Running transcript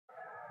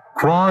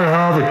Cry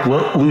havoc,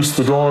 let loose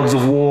the dogs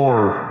of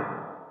war.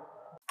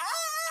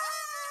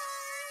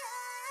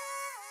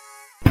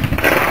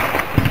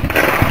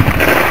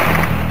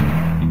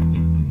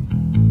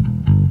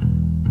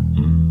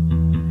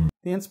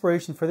 The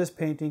inspiration for this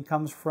painting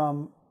comes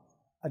from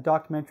a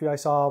documentary I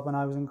saw when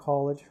I was in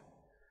college.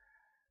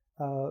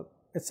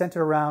 It's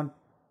centered around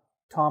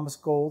Thomas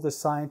Gold, the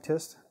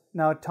scientist.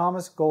 Now,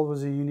 Thomas Gold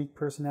was a unique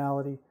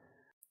personality.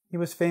 He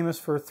was famous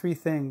for three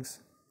things.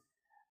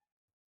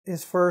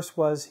 His first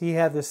was he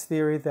had this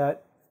theory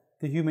that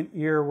the human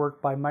ear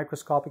worked by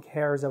microscopic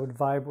hairs that would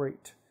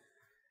vibrate.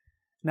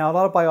 Now, a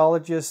lot of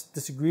biologists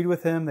disagreed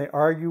with him, they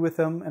argued with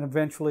him, and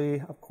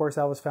eventually, of course,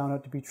 that was found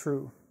out to be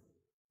true.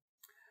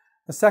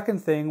 The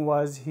second thing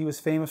was he was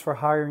famous for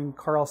hiring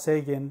Carl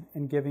Sagan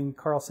and giving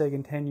Carl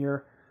Sagan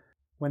tenure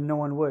when no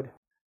one would.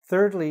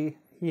 Thirdly,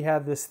 he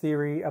had this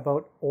theory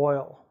about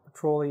oil,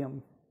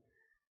 petroleum,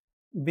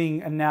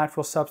 being a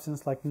natural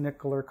substance like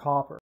nickel or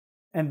copper,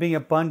 and being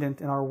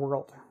abundant in our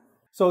world.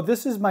 So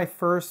this is my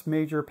first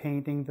major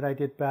painting that I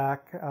did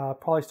back,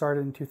 probably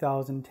started in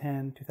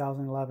 2010,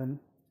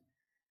 2011.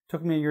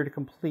 Took me a year to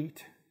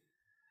complete.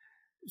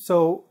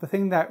 So the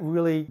thing that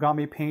really got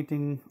me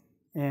painting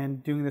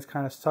and doing this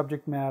kind of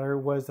subject matter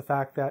was the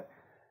fact that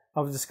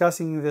I was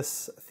discussing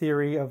this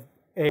theory of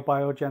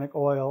biogenic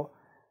oil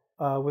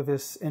with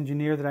this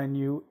engineer that I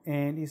knew,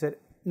 and he said,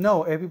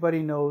 no,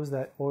 everybody knows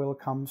that oil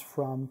comes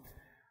from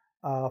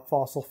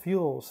fossil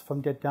fuels, from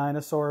dead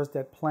dinosaurs,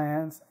 dead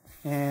plants,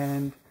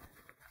 and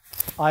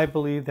I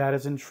believe that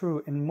isn't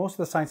true. And most of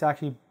the science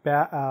actually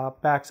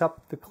backs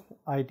up the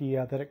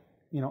idea that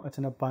it's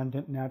an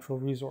abundant natural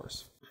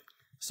resource.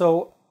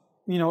 So,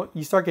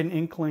 you start getting an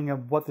inkling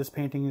of what this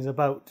painting is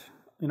about.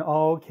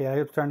 Oh, okay,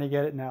 I'm starting to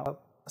get it now.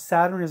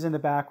 Saturn is in the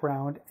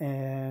background,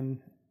 and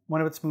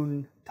one of its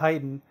moon,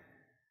 Titan,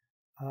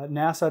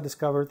 NASA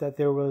discovered that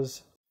there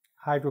was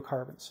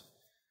hydrocarbons.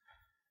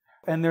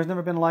 And there's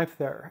never been life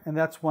there. And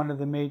that's one of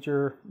the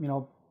major,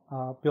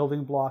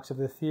 building blocks of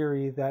the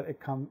theory that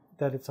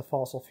it's a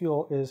fossil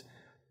fuel is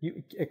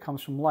it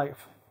comes from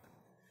life.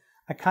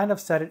 I kind of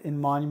set it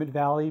in Monument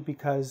Valley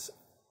because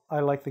I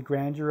like the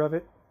grandeur of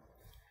it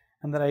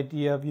and that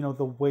idea of,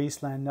 the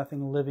wasteland,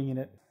 nothing living in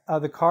it.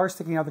 The cars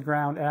sticking out of the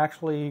ground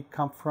actually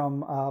come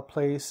from a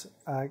place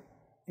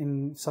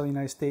in southern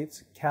United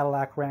States,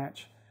 Cadillac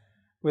Ranch,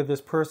 where this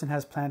person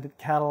has planted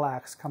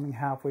Cadillacs coming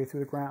halfway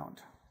through the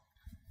ground.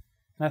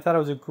 And I thought it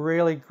was a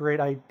really great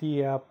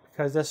idea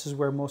because this is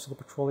where most of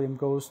the petroleum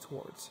goes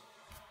towards,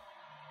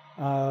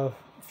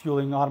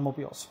 fueling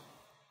automobiles.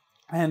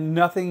 And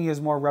nothing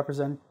is more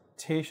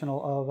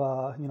representational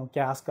of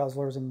gas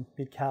guzzlers and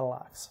big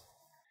Cadillacs.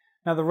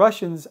 Now the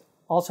Russians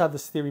also had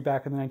this theory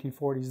back in the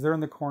 1940s. They're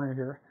in the corner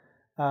here.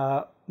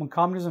 When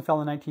communism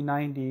fell in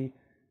 1990,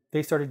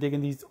 they started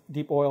digging these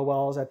deep oil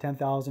wells at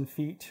 10,000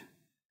 feet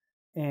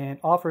and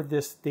offered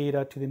this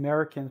data to the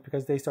Americans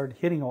because they started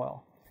hitting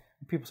oil.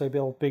 And people say,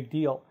 Bill, big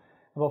deal.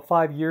 About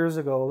 5 years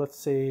ago, let's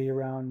say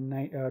around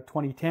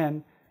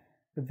 2010,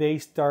 they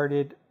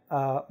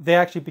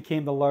actually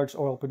became the largest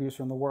oil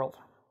producer in the world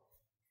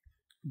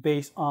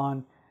based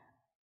on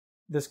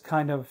this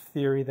kind of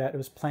theory that it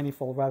was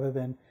plentiful rather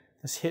than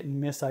this hit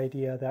and miss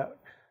idea that,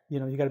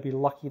 you got to be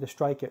lucky to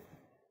strike it.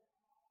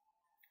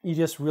 You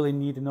just really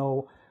need to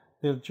know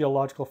the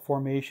geological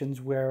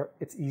formations where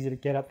it's easy to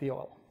get at the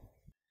oil.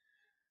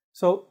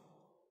 So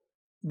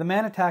the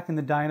man attacking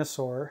the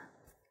dinosaur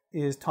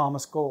is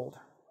Thomas Gold.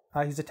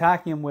 He's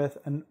attacking him with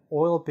an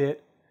oil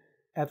bit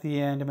at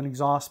the end of an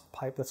exhaust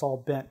pipe that's all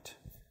bent.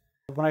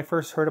 When I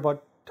first heard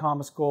about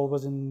Thomas Gold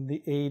was in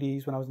the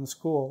 80s when I was in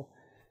school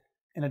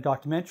in a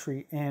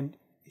documentary, and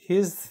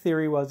his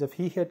theory was if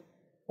he hit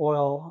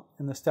oil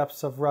in the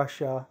steppes of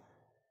Russia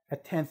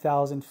at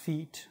 10,000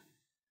 feet,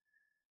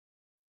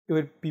 it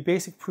would be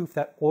basic proof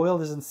that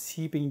oil isn't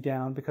seeping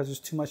down because there's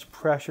too much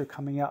pressure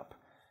coming up.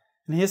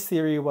 And his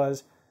theory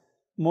was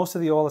most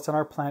of the oil that's on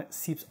our planet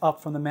seeps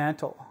up from the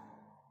mantle.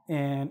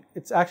 And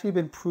it's actually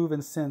been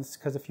proven since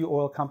because a few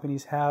oil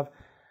companies have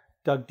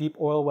dug deep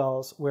oil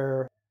wells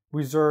where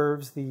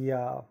reserves,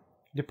 the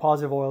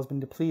deposit of oil has been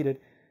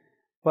depleted.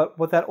 But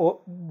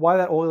why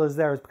that oil is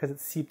there is because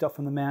it's seeped up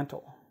from the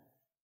mantle.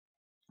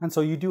 And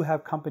so you do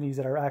have companies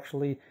that are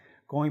actually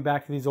going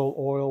back to these old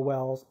oil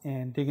wells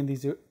and digging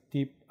these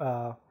deep,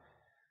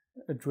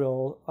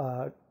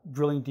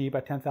 drilling deep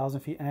at 10,000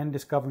 feet and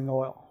discovering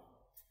oil.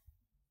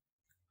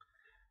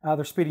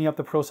 They're speeding up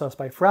the process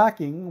by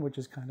fracking, which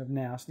is kind of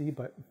nasty,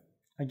 but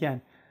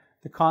again,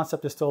 the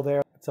concept is still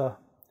there. It's a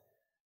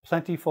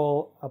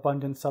plentiful,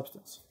 abundant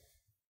substance.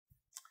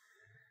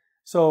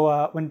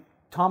 So when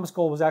Thomas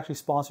Gold was actually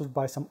sponsored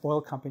by some oil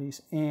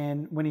companies,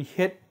 and when he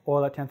hit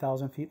oil at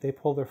 10,000 feet, they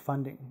pulled their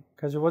funding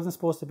because there wasn't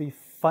supposed to be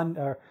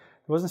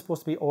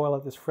oil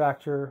at this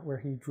fracture where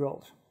he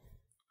drilled.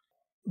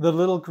 The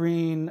little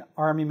green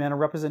army men are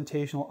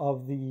representational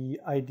of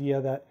the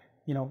idea that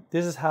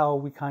this is how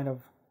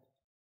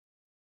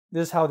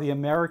the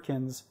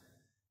Americans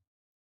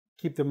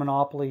keep their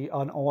monopoly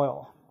on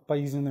oil by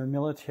using their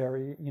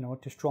military,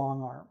 to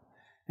strong arm.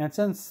 And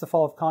since the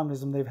fall of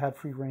communism, they've had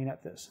free reign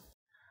at this.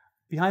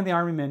 Behind the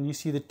army men, you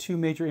see the two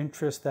major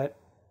interests that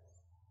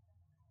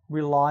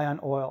rely on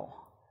oil.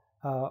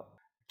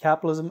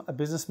 Capitalism, a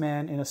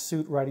businessman in a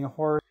suit riding a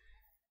horse,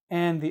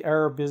 and the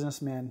Arab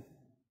businessmen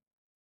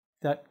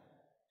that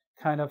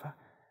kind of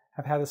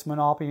have had this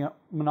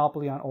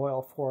monopoly on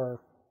oil for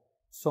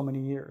so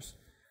many years.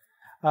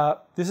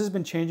 This has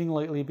been changing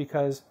lately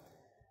because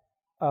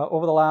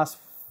over the last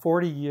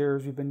 40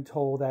 years, we've been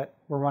told that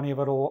we're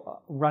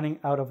running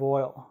out of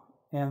oil.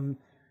 And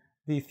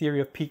the theory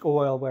of peak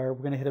oil, where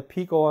we're going to hit a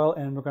peak oil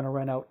and we're going to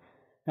run out.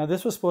 Now,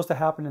 this was supposed to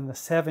happen in the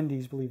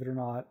 70s, believe it or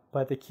not,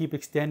 but they keep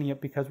extending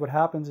it because what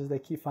happens is they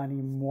keep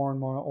finding more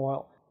and more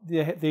oil.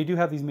 They do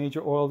have these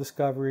major oil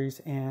discoveries,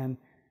 and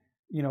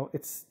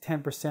it's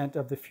 10%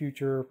 of the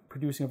future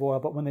producing of oil,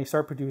 but when they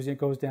start producing, it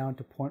goes down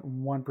to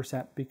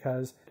 0.1%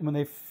 because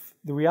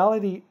the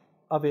reality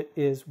of it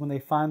is when they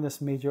find this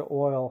major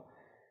oil,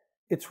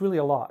 it's really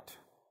a lot.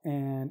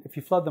 And if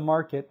you flood the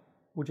market,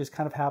 which is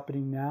kind of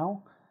happening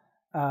now,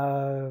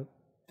 the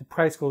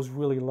price goes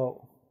really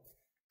low.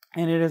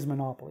 And it is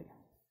monopoly.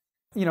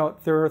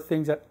 There are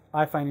things that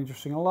I find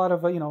interesting. A lot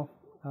of,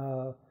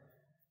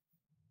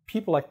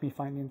 people like me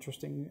find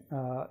interesting.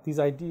 These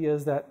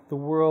ideas that the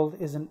world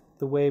isn't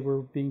the way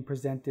we're being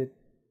presented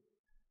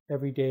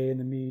every day in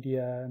the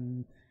media,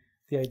 and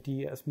the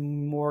ideas.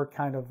 More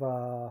kind of,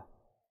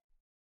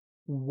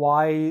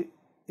 why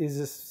is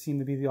this seem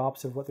to be the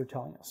opposite of what they're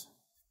telling us?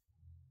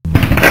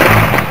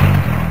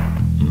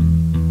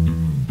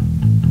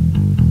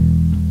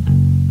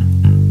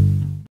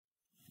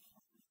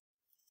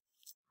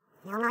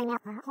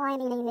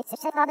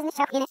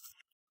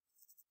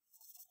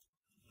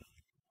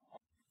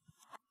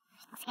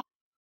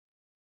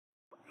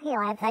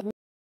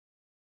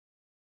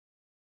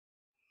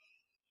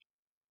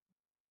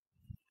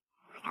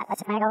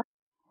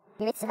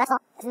 Vessel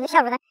is in the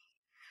shower.